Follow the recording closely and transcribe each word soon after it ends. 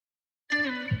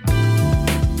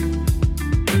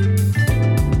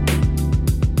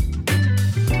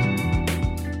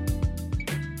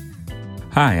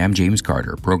Hi, I'm James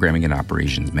Carter, Programming and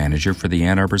Operations Manager for the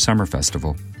Ann Arbor Summer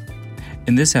Festival.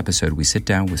 In this episode, we sit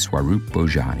down with Swaroop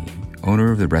Bhojani,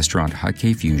 owner of the restaurant Hut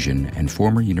K Fusion and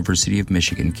former University of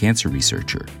Michigan cancer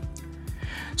researcher.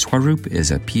 Swaroop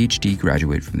is a PhD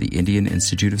graduate from the Indian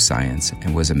Institute of Science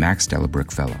and was a Max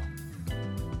Delabruck Fellow.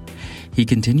 He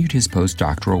continued his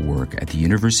postdoctoral work at the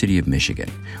University of Michigan,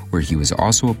 where he was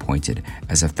also appointed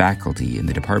as a faculty in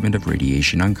the Department of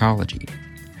Radiation Oncology.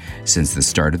 Since the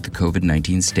start of the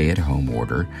COVID-19 stay-at-home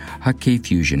order, Hut K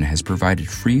Fusion has provided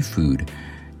free food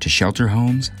to shelter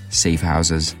homes, safe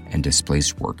houses, and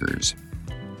displaced workers.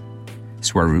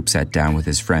 Swaroop sat down with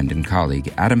his friend and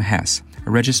colleague Adam Hess,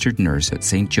 a registered nurse at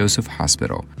St. Joseph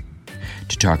Hospital,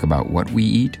 to talk about what we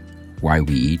eat, why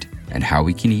we eat, and how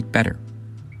we can eat better.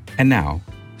 And now,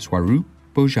 Swaroop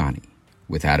Bhojani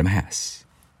with Adam Hess.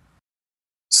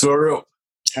 Swaroop.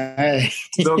 Hi.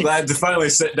 So glad to finally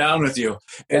sit down with you.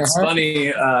 It's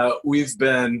funny, we've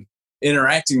been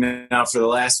interacting now for the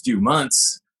last few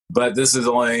months, but this is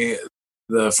only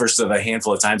the first of a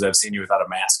handful of times I've seen you without a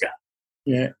mask on.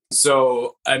 Yeah.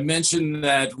 So I mentioned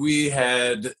that we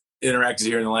had interacted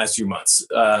here in the last few months.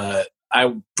 I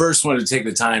first wanted to take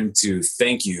the time to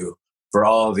thank you for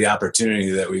all of the opportunity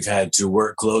that we've had to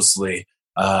work closely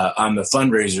on the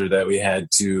fundraiser that we had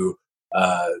to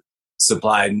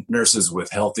supply nurses with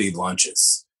healthy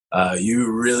lunches.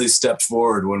 You really stepped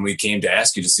forward when we came to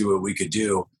ask you to see what we could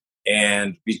do.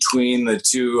 And between the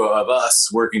two of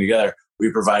us working together,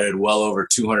 we provided well over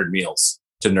 200 meals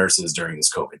to nurses during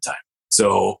this COVID time.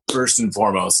 So first and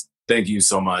foremost, thank you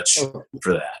so much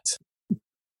for that.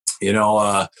 You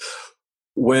know,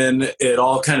 when it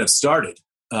all kind of started,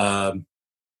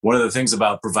 one of the things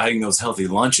about providing those healthy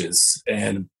lunches,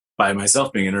 and by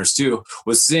myself being a nurse too,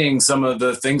 was seeing some of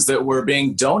the things that were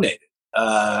being donated.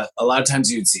 A lot of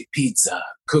times you'd see pizza,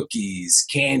 cookies,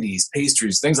 candies,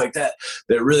 pastries, things like that,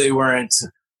 that really weren't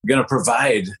going to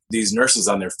provide these nurses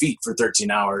on their feet for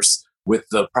 13 hours with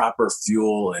the proper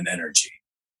fuel and energy.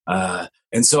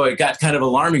 And so it got kind of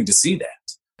alarming to see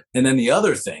that. And then the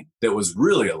other thing that was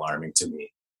really alarming to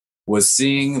me was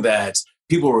seeing that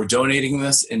people were donating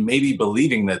this and maybe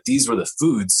believing that these were the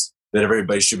foods that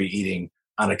everybody should be eating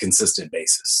on a consistent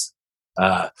basis.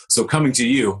 So coming to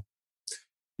you,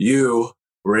 you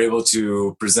were able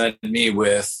to present me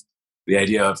with the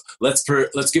idea of let's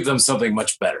give them something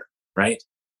much better, right?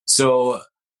 So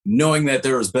knowing that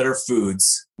there was better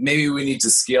foods, maybe we need to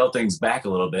scale things back a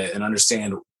little bit and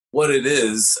understand what it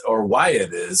is or why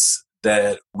it is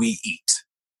that we eat.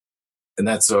 And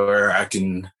that's where I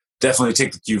can definitely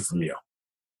take the cue from you.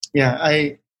 Yeah,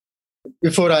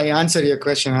 before I answer your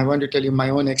question, I want to tell you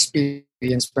my own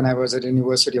experience when I was at the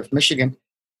University of Michigan.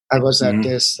 I was at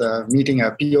this meeting, a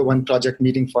PO1 project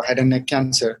meeting for head and neck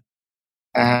cancer.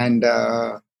 And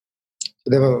there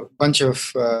were a bunch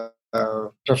of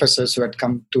professors who had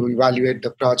come to evaluate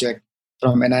the project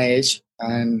from NIH.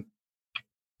 And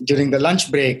during the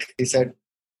lunch break, he said,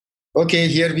 okay,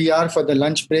 here we are for the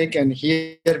lunch break. And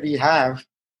here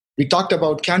we talked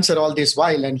about cancer all this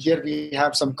while. And here we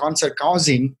have some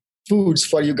cancer-causing foods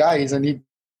for you guys. And he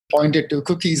pointed to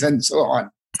cookies and so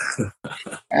on.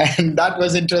 And that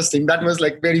was interesting. That was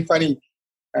like very funny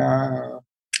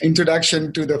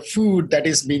introduction to the food that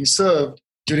is being served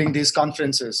during these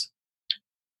conferences.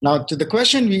 Now, to the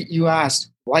question you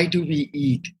asked, why do we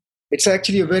eat? It's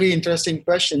actually a very interesting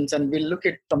question, and we'll look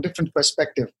at it from different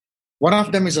perspectives. One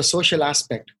of them is a social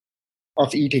aspect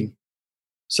of eating.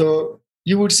 So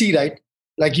you would see, right?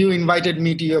 Like you invited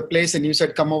me to your place and you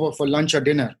said, come over for lunch or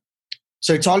dinner.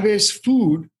 So it's always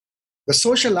food. The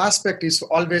social aspect is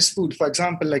always food. For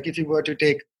example, like if you were to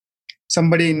take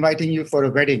somebody inviting you for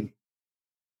a wedding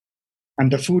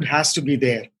and the food has to be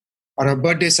there, or a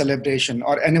birthday celebration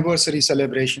or anniversary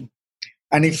celebration.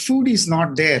 And if food is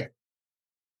not there,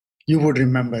 you would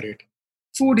remember it.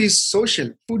 Food is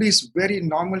social. Food is very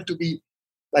normal to be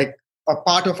like a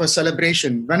part of a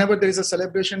celebration. Whenever there is a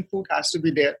celebration, food has to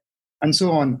be there and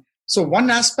so on. So one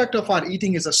aspect of our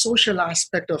eating is a social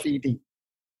aspect of eating.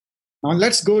 Now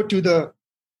let's go to the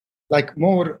like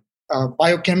more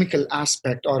biochemical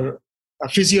aspect or a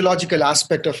physiological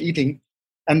aspect of eating.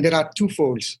 And there are two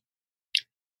folds.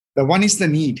 The one is the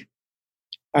need.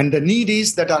 And the need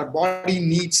is that our body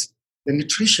needs the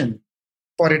nutrition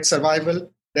for its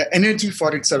survival, the energy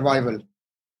for its survival.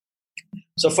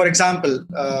 So for example,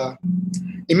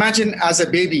 imagine as a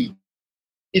baby,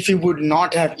 if you would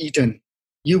not have eaten,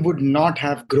 you would not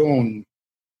have grown.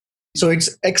 So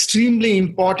it's extremely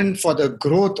important for the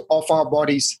growth of our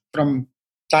bodies from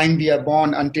time we are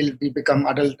born until we become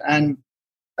adult and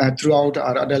throughout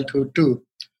our adulthood too.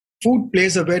 Food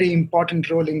plays a very important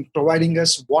role in providing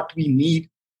us what we need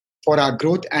for our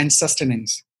growth and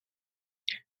sustenance.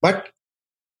 But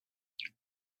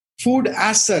food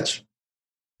as such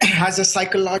has a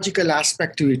psychological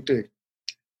aspect to it.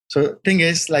 So thing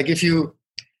is, like if you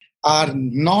are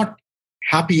not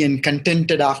happy and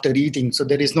contented after eating, so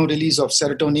there is no release of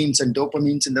serotonins and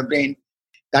dopamines in the brain,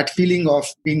 that feeling of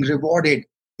being rewarded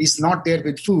is not there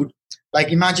with food.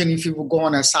 Like imagine if you would go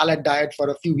on a salad diet for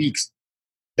a few weeks,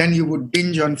 then you would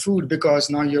binge on food because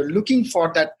now you're looking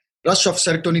for that rush of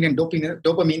serotonin and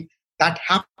dopamine, that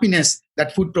happiness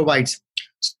that food provides.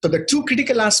 So the two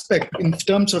critical aspects in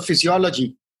terms of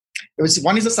physiology,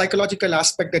 one is the psychological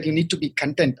aspect that you need to be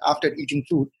content after eating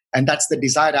food, and that's the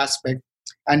desire aspect.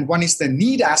 And one is the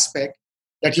need aspect,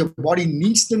 that your body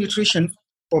needs the nutrition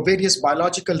for various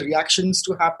biological reactions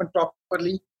to happen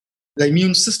properly, the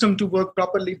immune system to work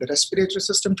properly, the respiratory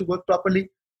system to work properly.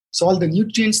 So all the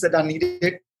nutrients that are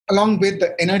needed, along with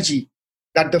the energy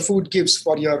that the food gives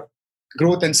for your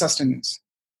growth and sustenance.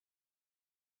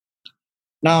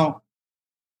 Now,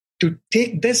 to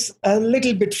take this a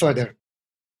little bit further,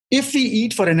 if we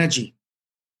eat for energy,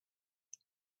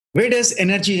 where does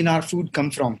energy in our food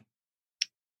come from?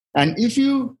 And if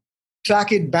you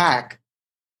track it back,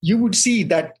 you would see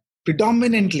that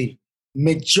predominantly,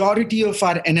 majority of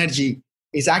our energy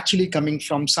is actually coming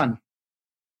from sun.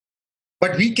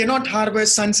 But we cannot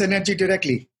harvest sun's energy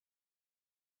directly.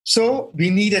 So we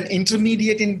need an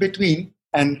intermediate in between,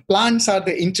 and plants are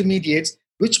the intermediates,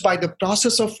 which by the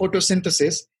process of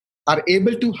photosynthesis are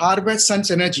able to harvest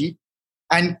sun's energy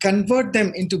and convert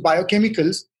them into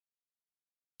biochemicals.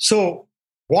 So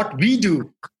what we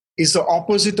do is the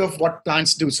opposite of what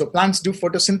plants do. So plants do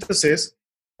photosynthesis,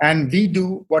 and we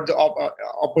do what the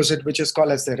opposite, which is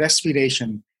called as the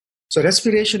respiration. So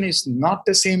respiration is not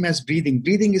the same as breathing.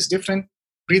 Breathing is different.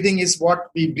 Breathing is what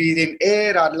we breathe in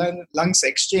air, our lungs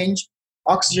exchange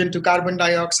oxygen to carbon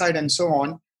dioxide and so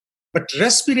on. But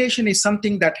respiration is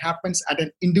something that happens at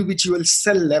an individual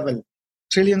cell level.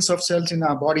 Trillions of cells in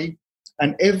our body,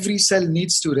 and every cell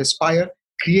needs to respire,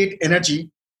 create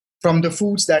energy from the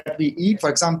foods that we eat. For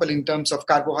example, in terms of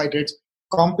carbohydrates,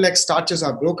 complex starches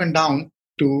are broken down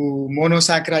to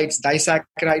monosaccharides,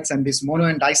 disaccharides, and these mono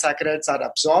and disaccharides are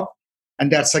absorbed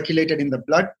and they are circulated in the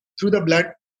blood, through the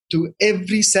blood to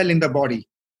every cell in the body.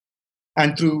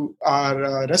 And through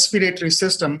our respiratory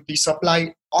system, we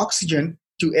supply oxygen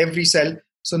to every cell.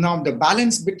 So now the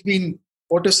balance between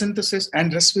photosynthesis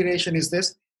and respiration is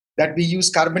this, that we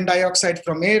use carbon dioxide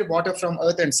from air, water from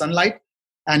earth, and sunlight,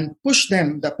 and push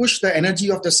the energy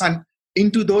of the sun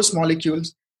into those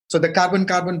molecules. So the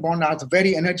carbon-carbon bond are a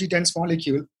very energy-dense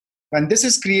molecule. When this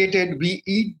is created, we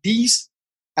eat these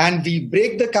and we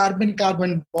break the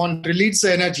carbon-carbon bond, release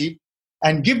the energy,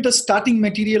 and give the starting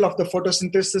material of the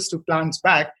photosynthesis to plants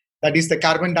back, that is the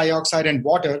carbon dioxide and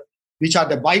water, which are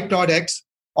the byproducts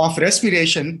of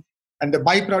respiration. And the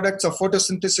byproducts of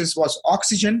photosynthesis was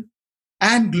oxygen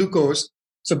and glucose.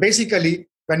 So basically,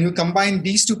 when you combine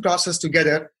these two processes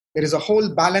together, there is a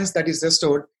whole balance that is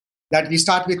restored, that we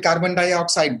start with carbon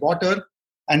dioxide, water,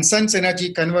 and sun's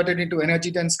energy converted into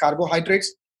energy-dense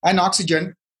carbohydrates and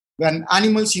oxygen. When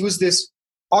animals use this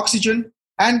oxygen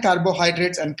and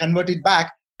carbohydrates and convert it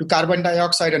back to carbon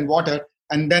dioxide and water,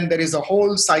 and then there is a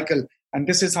whole cycle, and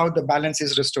this is how the balance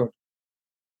is restored.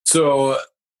 So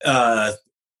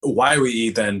why we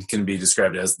eat then can be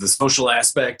described as the social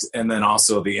aspect and then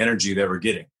also the energy that we're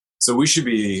getting. So we should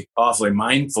be awfully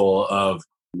mindful of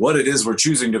what it is we're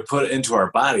choosing to put into our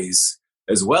bodies,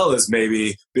 as well as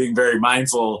maybe being very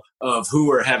mindful of who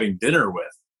we're having dinner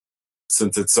with,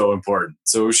 since it's so important.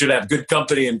 So we should have good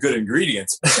company and good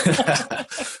ingredients.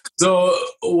 So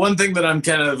one thing that I'm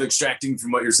kind of extracting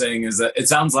from what you're saying is that it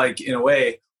sounds like, in a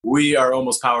way, we are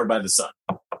almost powered by the sun.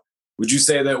 Would you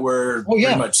say that we're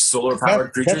pretty much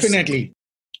solar-powered creatures? Definitely.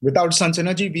 Without sun's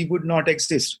energy, we would not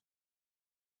exist.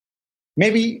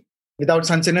 Maybe without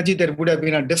sun's energy, there would have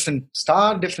been a different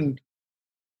star,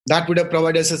 that would have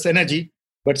provided us energy.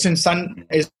 But since sun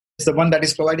is the one that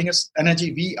is providing us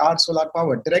energy, we are solar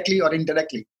powered, directly or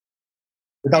indirectly.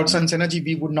 Without sun's energy,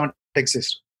 we would not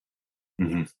exist.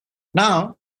 Mm-hmm.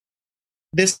 Now,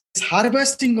 this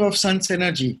harvesting of sun's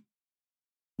energy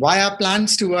via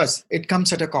plants to us, it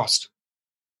comes at a cost.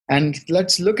 And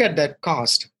let's look at that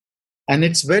cost. And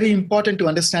it's very important to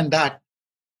understand that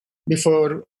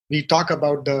before we talk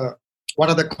about what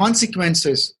are the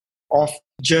consequences of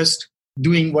just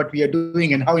doing what we are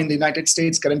doing, and how in the United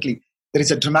States currently there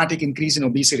is a dramatic increase in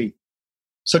obesity.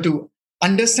 So to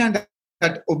understand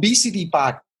that obesity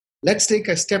part, let's take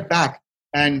a step back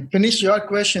and finish your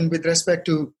question with respect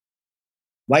to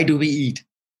why do we eat?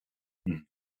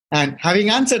 And having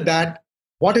answered that,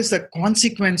 what is the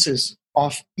consequences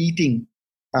of eating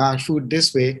our food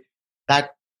this way.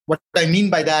 That what I mean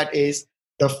by that is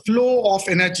the flow of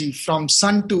energy from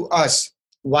sun to us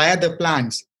via the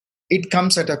plants. It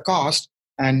comes at a cost.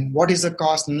 And what is the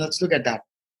cost? And let's look at that.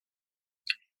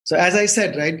 So as I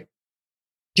said, right,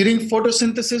 during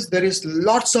photosynthesis, there is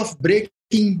lots of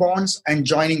breaking bonds and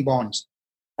joining bonds.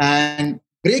 And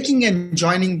breaking and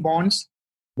joining bonds,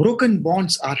 broken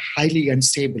bonds are highly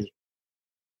unstable.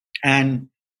 And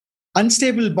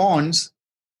unstable bonds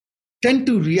tend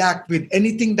to react with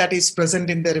anything that is present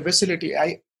in their vicinity.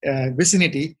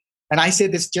 And I say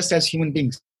this just as human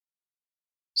beings.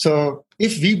 So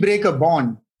if we break a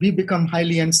bond, we become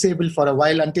highly unstable for a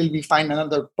while until we find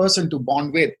another person to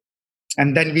bond with.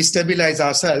 And then we stabilize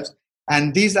ourselves.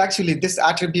 And this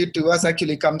attribute to us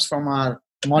actually comes from our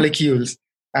molecules.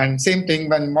 And same thing,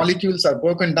 when molecules are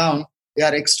broken down, they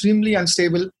are extremely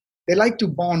unstable. They like to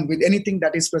bond with anything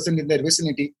that is present in their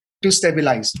vicinity to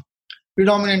stabilize.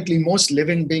 Predominantly, most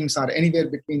living beings are anywhere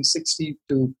between 60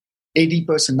 to 80%,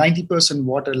 90%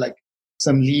 water, like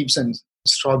some leaves and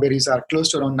strawberries are close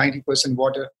to around 90%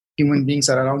 water. Human beings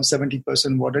are around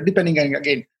 70% water, depending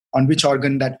again on which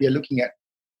organ that we are looking at.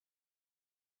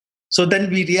 So then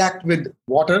we react with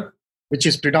water, which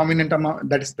is predominant amount,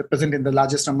 that is present in the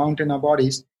largest amount in our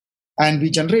bodies. And we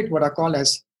generate what are called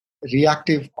as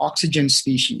reactive oxygen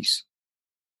species.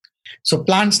 So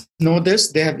plants know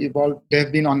this. They have evolved. They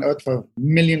have been on Earth for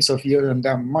millions of years, and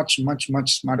they're much, much,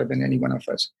 much smarter than any one of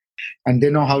us. And they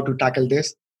know how to tackle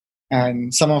this.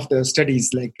 And some of the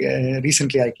studies, like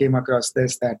recently I came across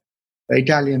this, that the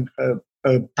Italian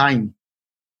herb thyme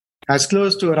has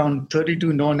close to around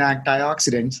 32 known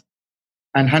antioxidants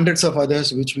and hundreds of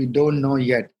others which we don't know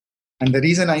yet. And the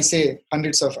reason I say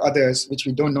hundreds of others which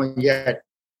we don't know yet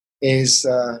is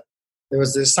there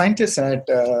was this scientist at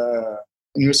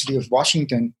University of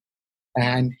Washington,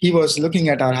 and he was looking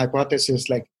at our hypothesis.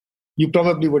 Like, you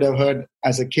probably would have heard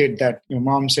as a kid that your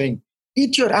mom saying,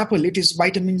 "Eat your apple, it is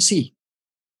vitamin C."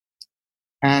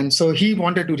 And so he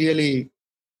wanted to really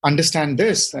understand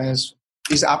this as,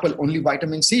 is apple only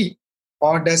vitamin C,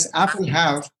 or does apple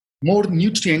have more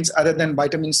nutrients other than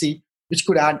vitamin C which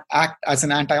could act as an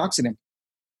antioxidant?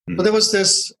 So there was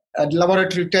this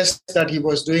laboratory test that he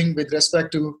was doing with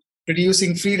respect to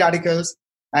producing free radicals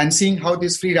and seeing how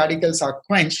these free radicals are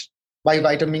quenched by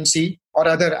vitamin C or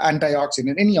other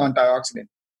antioxidant, any antioxidant.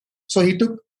 So he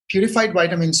took purified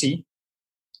vitamin C,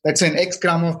 let's say an X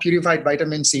gram of purified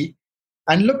vitamin C,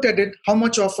 and looked at it, how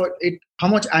much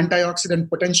antioxidant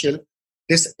potential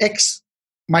this X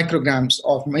milligrams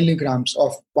of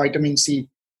vitamin C,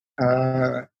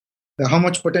 how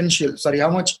much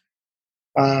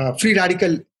free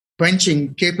radical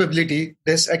quenching capability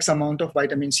this X amount of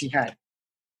vitamin C had.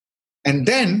 And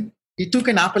then he took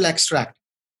an apple extract.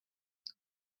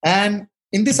 And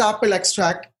in this apple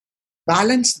extract,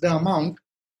 balanced the amount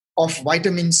of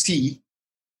vitamin C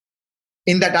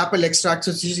in that apple extract.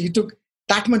 So he took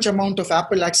that much amount of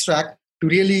apple extract to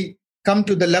really come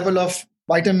to the level of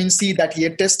vitamin C that he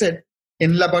had tested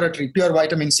in laboratory, pure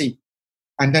vitamin C.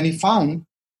 And then he found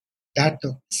that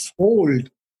the fold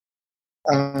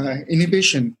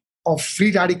inhibition of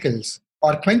free radicals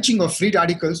or quenching of free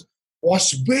radicals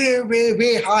was way, way,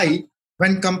 way high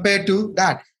when compared to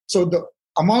that. So the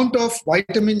amount of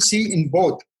vitamin C in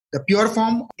both the pure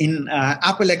form in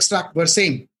apple extract were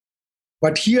same.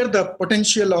 But here the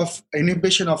potential of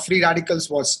inhibition of free radicals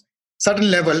was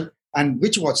certain level, and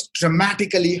which was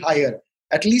dramatically higher,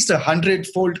 at least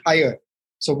 100-fold higher.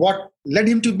 So what led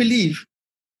him to believe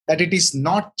that it is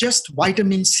not just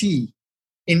vitamin C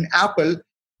in apple,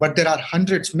 but there are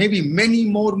hundreds, maybe many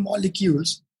more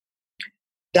molecules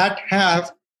that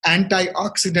have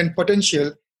antioxidant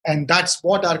potential, and that's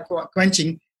what are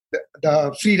quenching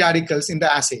the free radicals in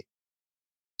the assay.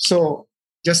 So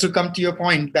just to come to your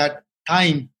point, that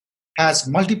thyme has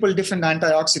multiple different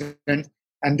antioxidants,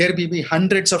 and there will be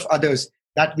hundreds of others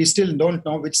that we still don't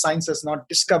know, which science has not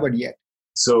discovered yet.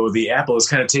 So the apple is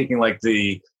kind of taking like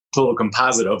the total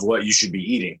composite of what you should be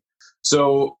eating.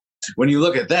 So when you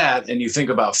look at that and you think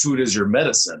about food as your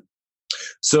medicine,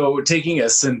 so taking a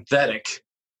synthetic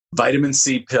vitamin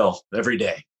C pill every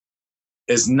day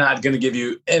is not going to give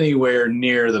you anywhere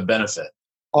near the benefit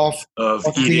of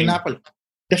eating an apple.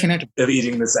 Definitely. Of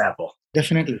eating this apple.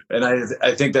 Definitely. And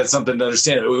I think that's something to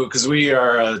understand, because we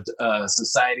are a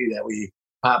society that we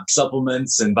pop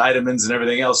supplements and vitamins and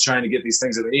everything else trying to get these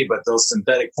things that we need, but those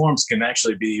synthetic forms can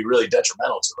actually be really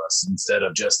detrimental to us instead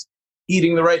of just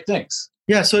eating the right things.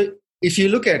 Yeah, so if you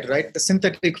look at, right, the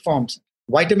synthetic forms,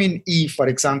 vitamin E, for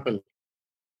example.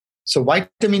 So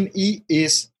vitamin E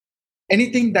is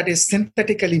anything that is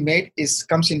synthetically made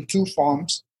comes in two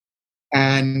forms.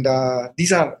 And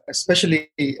these are especially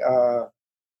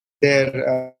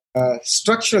their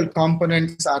structural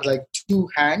components are like two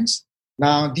hands.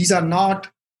 Now, these are not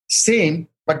same,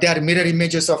 but they are mirror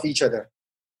images of each other,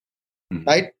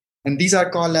 right? And these are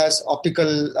called as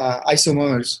optical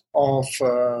isomers of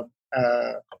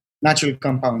natural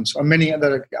compounds or many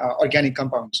other organic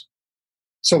compounds.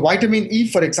 So vitamin E,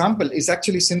 for example, is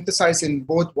actually synthesized in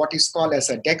both what is called as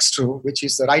a dextro, which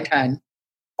is the right hand,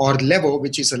 or levo,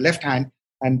 which is the left hand.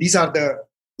 And these are the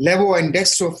levo and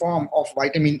dextro form of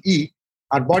vitamin E.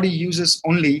 Our body uses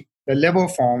only the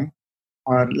levo form,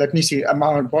 or let me see,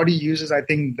 our body uses, I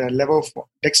think, the levo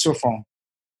dextro form.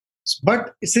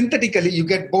 But synthetically, you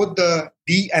get both the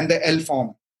D and the L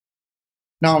form.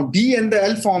 Now, D and the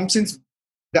L form, since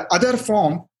the other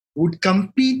form would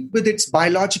compete with its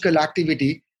biological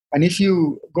activity, and if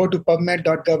you go to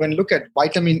PubMed.gov and look at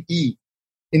vitamin E,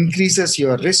 increases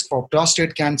your risk for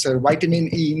prostate cancer,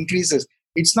 vitamin E increases.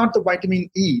 It's not the vitamin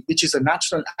E, which is a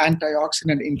natural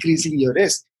antioxidant increasing your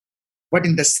risk, but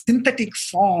in the synthetic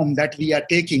form that we are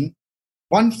taking,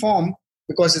 one form,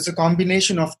 because it's a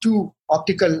combination of two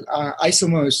optical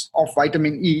isomers of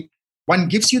vitamin E, one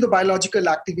gives you the biological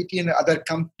activity and the other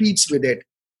competes with it.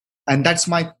 And that's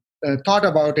my thought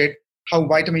about it, how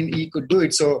vitamin E could do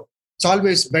it. So it's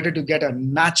always better to get a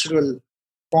natural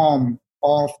form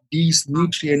of these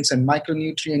nutrients and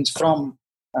micronutrients from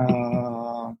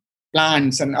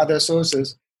plants and other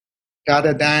sources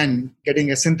rather than getting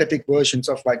a synthetic versions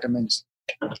of vitamins.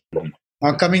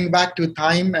 Now, coming back to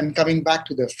time and coming back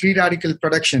to the free radical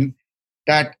production,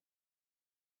 that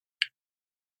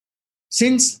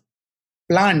since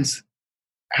plants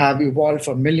have evolved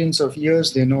for millions of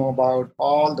years, they know about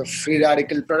all the free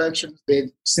radical production.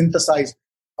 They synthesize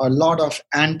a lot of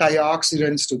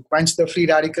antioxidants to quench the free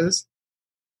radicals.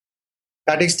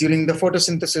 That is during the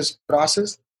photosynthesis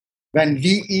process. When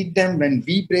we eat them, when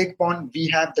we break bond, we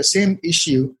have the same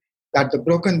issue that the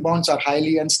broken bonds are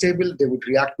highly unstable. They would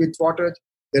react with water.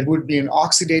 There would be an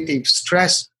oxidative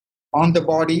stress on the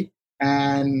body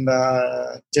and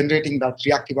generating that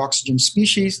reactive oxygen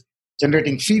species,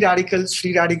 generating free radicals.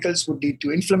 Free radicals would lead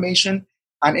to inflammation,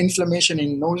 and inflammation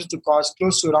is known to cause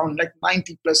close to around like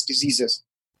 90 plus diseases.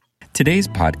 Today's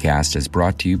podcast is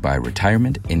brought to you by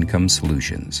Retirement Income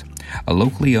Solutions, a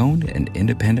locally owned and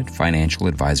independent financial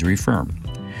advisory firm.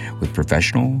 With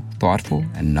professional, thoughtful,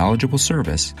 and knowledgeable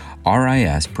service,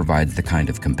 RIS provides the kind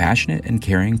of compassionate and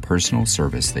caring personal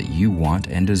service that you want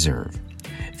and deserve.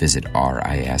 Visit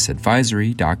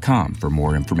risadvisory.com for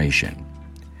more information.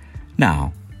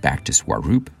 Now, back to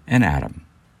Swaroop and Adam.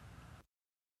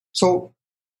 So,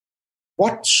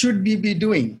 what should we be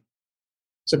doing?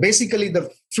 So basically,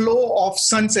 the flow of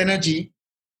sun's energy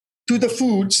to the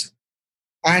foods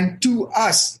and to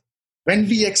us, when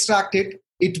we extract it,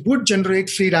 it would generate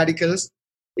free radicals.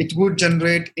 It would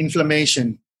generate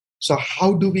inflammation. So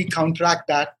how do we counteract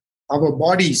that? Our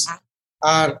bodies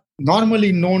are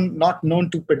normally not known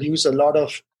to produce a lot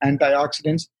of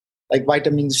antioxidants. Like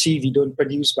vitamin C, we don't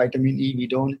produce. Vitamin E, we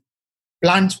don't.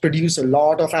 Plants produce a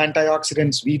lot of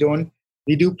antioxidants. We don't.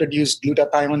 We do produce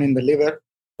glutathione in the liver.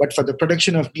 But for the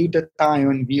production of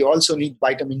glutathione, we also need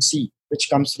vitamin C, which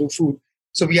comes through food.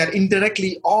 So we are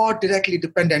indirectly or directly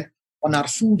dependent on our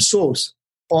food source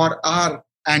for our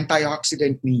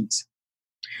antioxidant needs.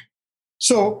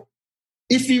 So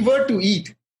if we were to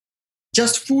eat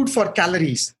just food for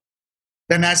calories,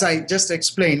 then as I just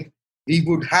explained, we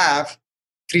would have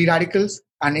free radicals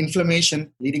and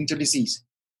inflammation leading to disease.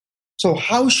 So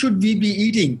how should we be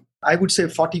eating? I would say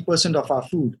 40% of our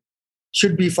food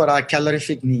should be for our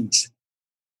calorific needs.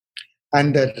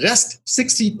 And the rest,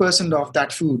 60% of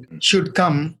that food should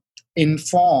come in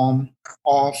form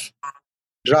of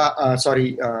raw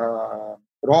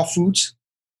foods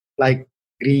like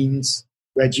greens,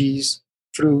 veggies,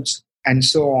 fruits, and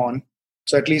so on.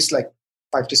 So at least like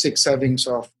 5 to 6 servings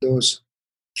of those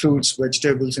fruits,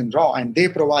 vegetables, and raw. And they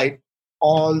provide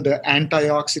all the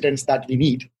antioxidants that we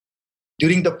need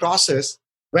during the process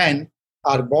when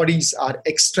our bodies are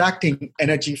extracting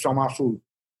energy from our food.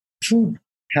 Food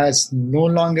has no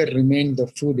longer remained the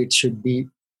food it should be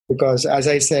because, as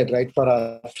I said, right, for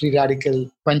our free radical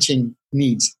quenching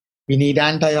needs, we need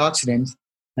antioxidants,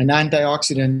 and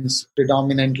antioxidants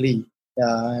predominantly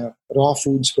raw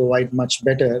foods provide much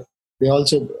better. They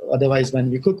also, otherwise, when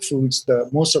we cook foods,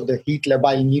 most of the heat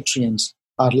labile nutrients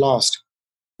are lost,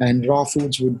 and raw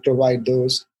foods would provide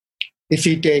those. If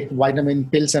we take vitamin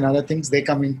pills and other things, they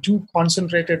come in too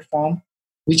concentrated form,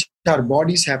 which our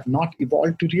bodies have not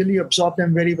evolved to really absorb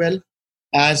them very well,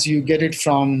 as you get it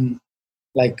from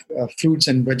like fruits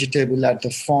and vegetable at the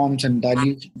forms and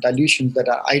dilutions that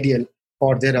are ideal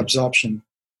for their absorption.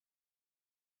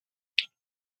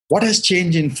 What has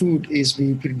changed in food is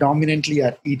we predominantly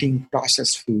are eating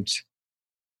processed foods.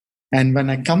 And when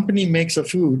a company makes a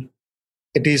food,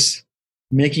 it is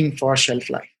making for shelf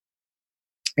life.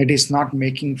 It is not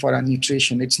making for a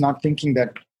nutrition. It's not thinking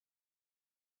that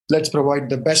let's provide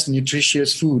the best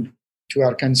nutritious food to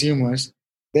our consumers.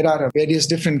 There are various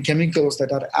different chemicals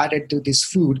that are added to this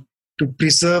food to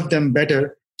preserve them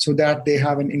better so that they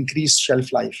have an increased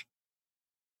shelf life.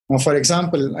 Now, for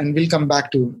example, and we'll come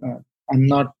back to, I'm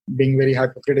not being very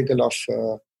hypercritical of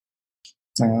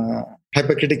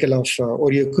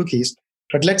Oreo cookies,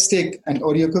 but let's take an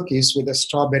Oreo cookies with a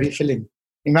strawberry filling.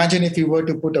 Imagine if you were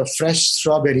to put a fresh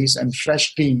strawberries and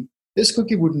fresh cream, this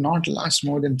cookie would not last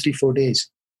more than 3-4 days.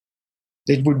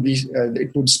 It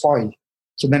would spoil.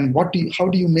 So then how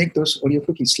do you make those Oreo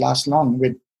cookies last long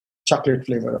with chocolate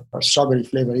flavor or strawberry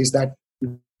flavor? Is that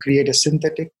you create a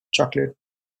synthetic chocolate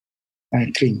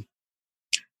cream.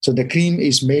 So the cream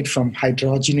is made from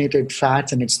hydrogenated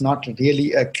fats and it's not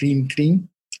really a cream.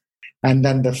 And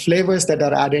then the flavors that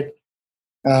are added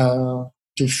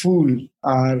to fool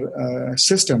our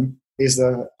system is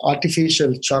the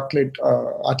artificial chocolate,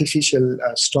 artificial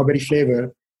strawberry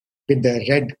flavor with the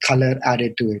red color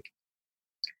added to it.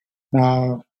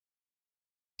 Now,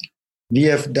 we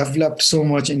have developed so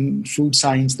much in food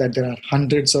science that there are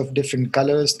hundreds of different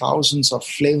colors, thousands of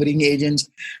flavoring agents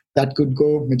that could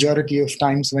go. Majority of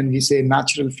times when we say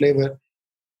natural flavor,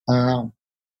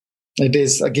 it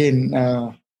is again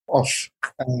of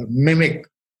mimic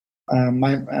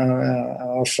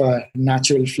of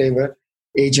natural flavor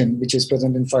agent, which is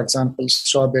present in, for example,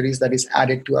 strawberries that is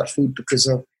added to our food to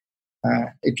preserve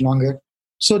it longer.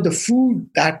 So the food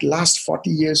that last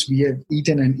 40 years we have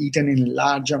eaten in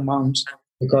large amounts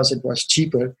because it was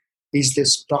cheaper is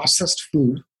this processed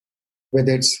food,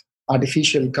 whether it's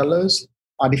artificial colors,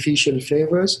 artificial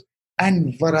flavors,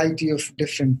 and variety of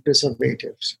different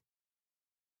preservatives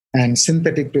and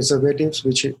synthetic preservatives,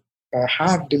 which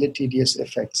have deleterious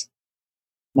effects.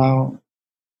 Now,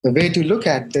 the way to look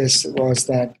at this was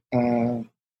that the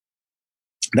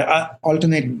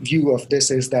alternate view of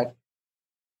this is that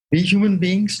we human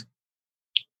beings,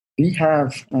 we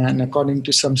have, and according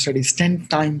to some studies, 10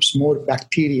 times more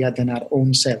bacteria than our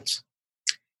own cells.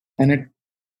 And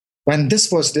when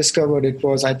this was discovered,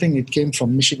 I think it came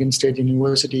from Michigan State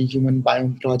University Human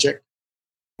Biome Project.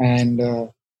 And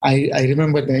I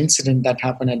remember the incident that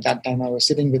happened at that time. I was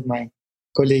sitting with my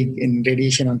colleague in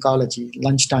radiation oncology,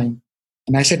 lunchtime.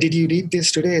 And I said, did you read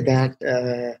this today that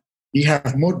we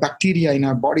have more bacteria in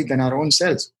our body than our own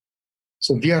cells?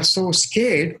 So we are so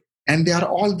scared and they are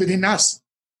all within us.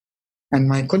 And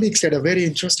my colleague said a very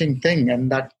interesting thing,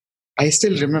 and that I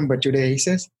still remember today. He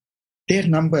says, their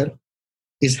number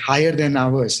is higher than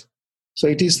ours. So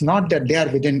it is not that they are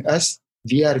within us,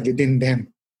 we are within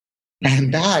them.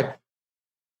 And that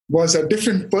was a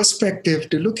different perspective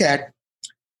to look at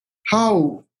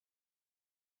how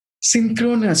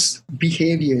synchronous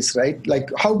behaviors, right?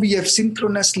 Like how we have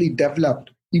synchronously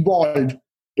evolved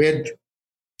with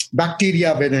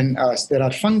bacteria within us. There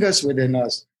are fungus within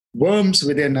us, worms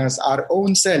within us, our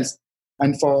own cells.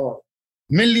 And for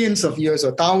millions of years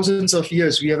or thousands of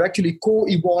years, we have actually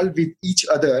co-evolved with each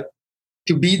other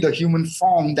to be the human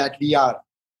form that we are.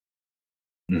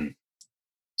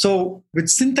 So with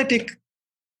synthetic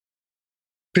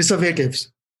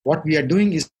preservatives, what we are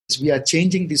doing is we are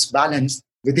changing this balance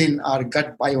within our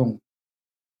gut biome.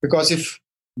 Because if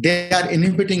they are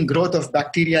inhibiting growth of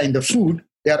bacteria in the food,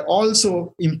 they are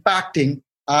also impacting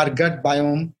our gut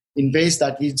biome in ways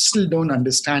that we still don't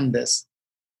understand this.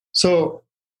 So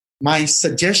my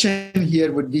suggestion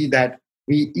here would be that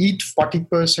we eat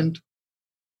 40%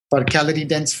 for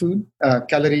calorie-dense food,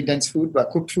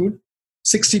 cooked food,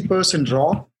 60%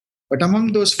 raw, but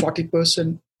among those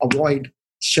 40%, avoid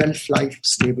shelf-life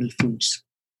stable foods,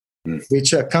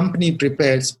 which a company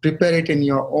prepares. Prepare it in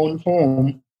your own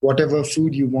home, whatever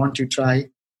food you want to try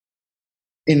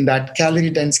in that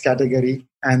calorie-dense category,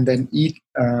 and then eat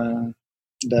the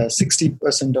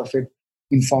 60% of it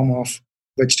in form of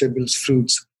vegetables,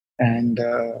 fruits, and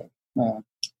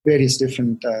various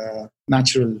different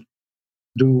natural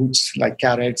roots like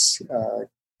carrots,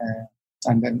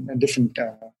 and then different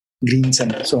greens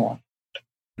and so on.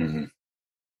 Mm-hmm.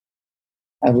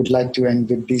 I would like to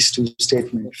end with these two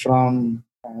statements from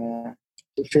the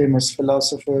famous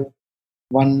philosopher.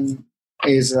 One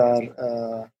is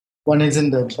in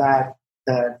the back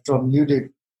from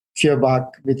Ludwig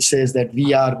Feuerbach, which says that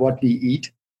we are what we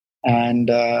eat. And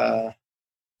our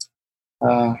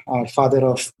father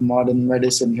of modern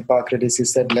medicine, Hippocrates, he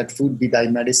said, let food be thy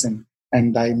medicine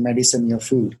and thy medicine your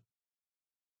food.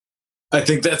 I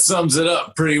think that sums it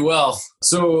up pretty well.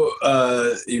 So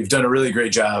you've done a really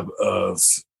great job of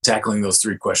tackling those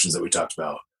three questions that we talked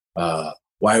about.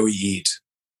 Why we eat,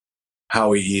 how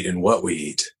we eat, and what we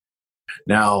eat.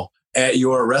 Now, at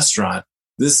your restaurant,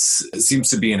 this seems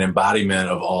to be an embodiment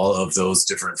of all of those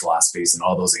different philosophies and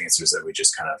all those answers that we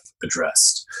just kind of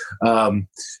addressed.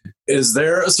 Is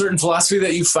there a certain philosophy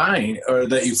that you find or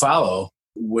that you follow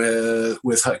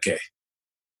with Hut-K?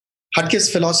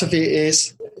 Hut-K's philosophy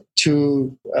is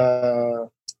to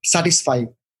satisfy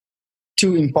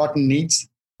two important needs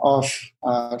of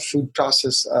food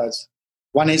processors.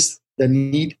 One is the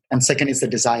need, and second is the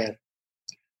desire.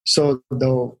 So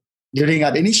during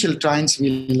our initial trials,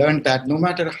 we learned that no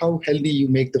matter how healthy you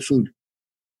make the food,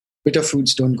 bitter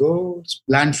foods don't go,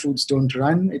 bland foods don't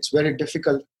run. It's very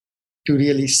difficult to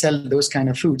really sell those kind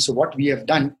of foods. So what we have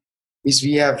done is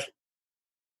we have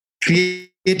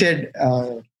created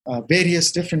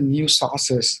various different new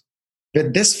sauces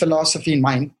with this philosophy in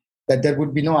mind, that there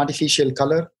would be no artificial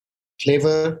color,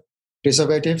 flavor,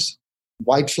 preservatives,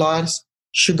 white flours,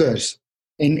 sugars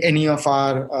in any of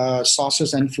our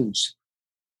sauces and foods.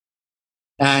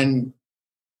 And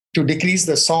to decrease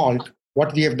the salt,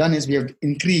 what we have done is we have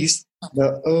increased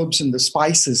the herbs and the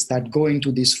spices that go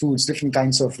into these foods, different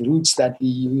kinds of roots that we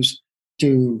use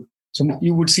to. So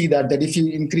you would see that if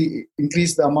you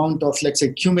increase the amount of, let's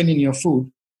say, cumin in your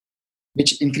food,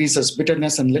 which increases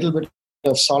bitterness and a little bit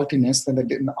of saltiness, then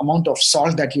the amount of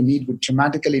salt that you need would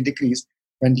dramatically decrease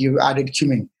when you added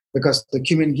cumin, because the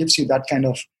cumin gives you that kind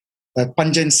of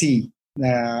pungency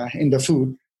in the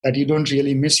food that you don't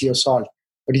really miss your salt.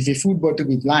 But if your food were to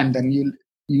be bland, then you'll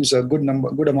use a good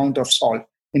amount of salt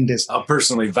in this. I'll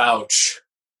personally vouch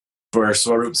for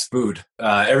Swaroop's food.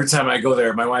 Every time I go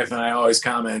there, my wife and I always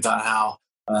comment on how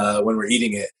when we're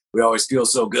eating it, we always feel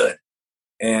so good.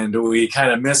 And we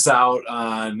kind of miss out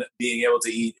on being able to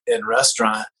eat in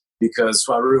restaurant, because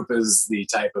Swaroop is the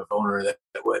type of owner that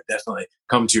would definitely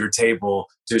come to your table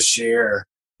to share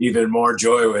even more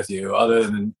joy with you other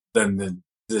than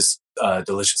this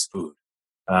delicious food.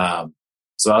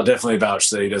 So I'll definitely vouch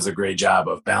that he does a great job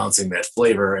of balancing that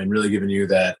flavor and really giving you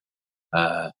that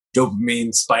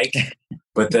dopamine spike.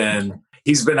 But then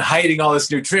he's been hiding all this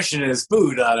nutrition in his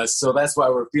food on us, so that's why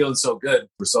we're feeling so good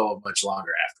for so much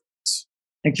longer afterwards.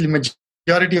 Actually,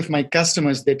 majority of my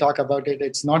customers, they talk about it.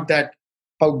 It's not that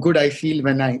how good I feel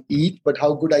when I eat, but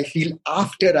how good I feel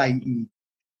after I eat.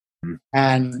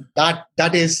 And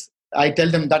that is, I tell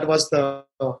them that was the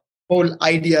whole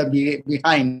idea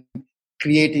behind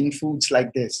creating foods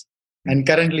like this. And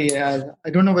currently, I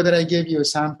don't know whether I gave you a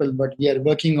sample, but we are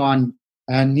working on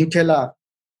Nutella,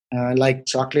 like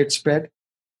chocolate spread.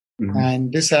 Mm-hmm.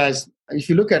 And this has, if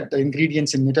you look at the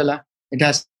ingredients in Nutella, it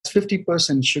has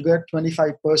 50% sugar,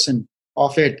 25%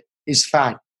 of it is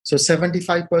fat. So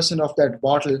 75% of that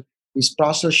bottle is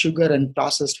processed sugar and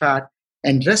processed fat,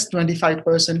 and rest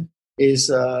 25% is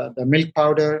the milk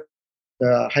powder,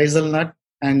 the hazelnut,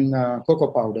 and cocoa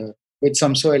powder with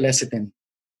some soy lecithin.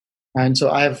 And so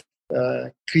I have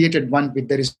created one with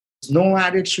there is no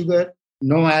added sugar,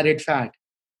 no added fat.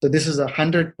 So this is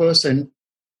 100%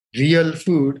 real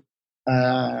food.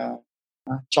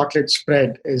 Chocolate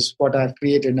spread is what I've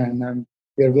created, and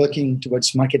we are working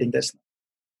towards marketing this.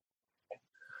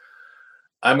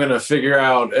 I'm going to figure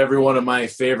out every one of my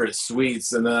favorite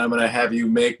sweets, and then I'm going to have you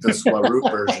make the Swaroop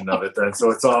version of it then,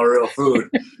 so it's all real food.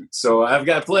 So I've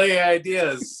got plenty of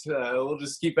ideas. We'll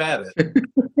just keep at it.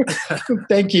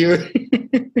 Thank you.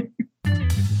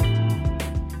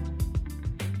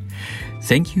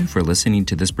 Thank you for listening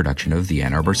to this production of the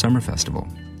Ann Arbor Summer Festival.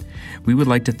 We would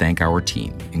like to thank our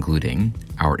team, including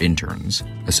our interns,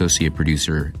 associate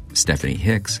producer Stephanie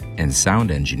Hicks, and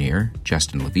sound engineer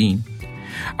Justin Levine,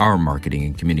 our marketing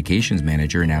and communications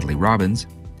manager Natalie Robbins.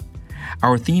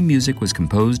 Our theme music was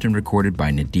composed and recorded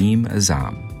by Nadim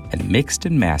Azam and mixed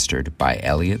and mastered by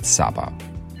Elliot Saba.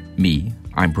 Me,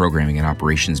 I'm programming and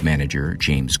operations manager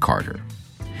James Carter.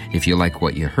 If you like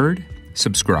what you heard,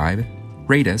 subscribe,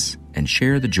 rate us, and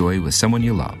share the joy with someone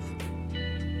you love.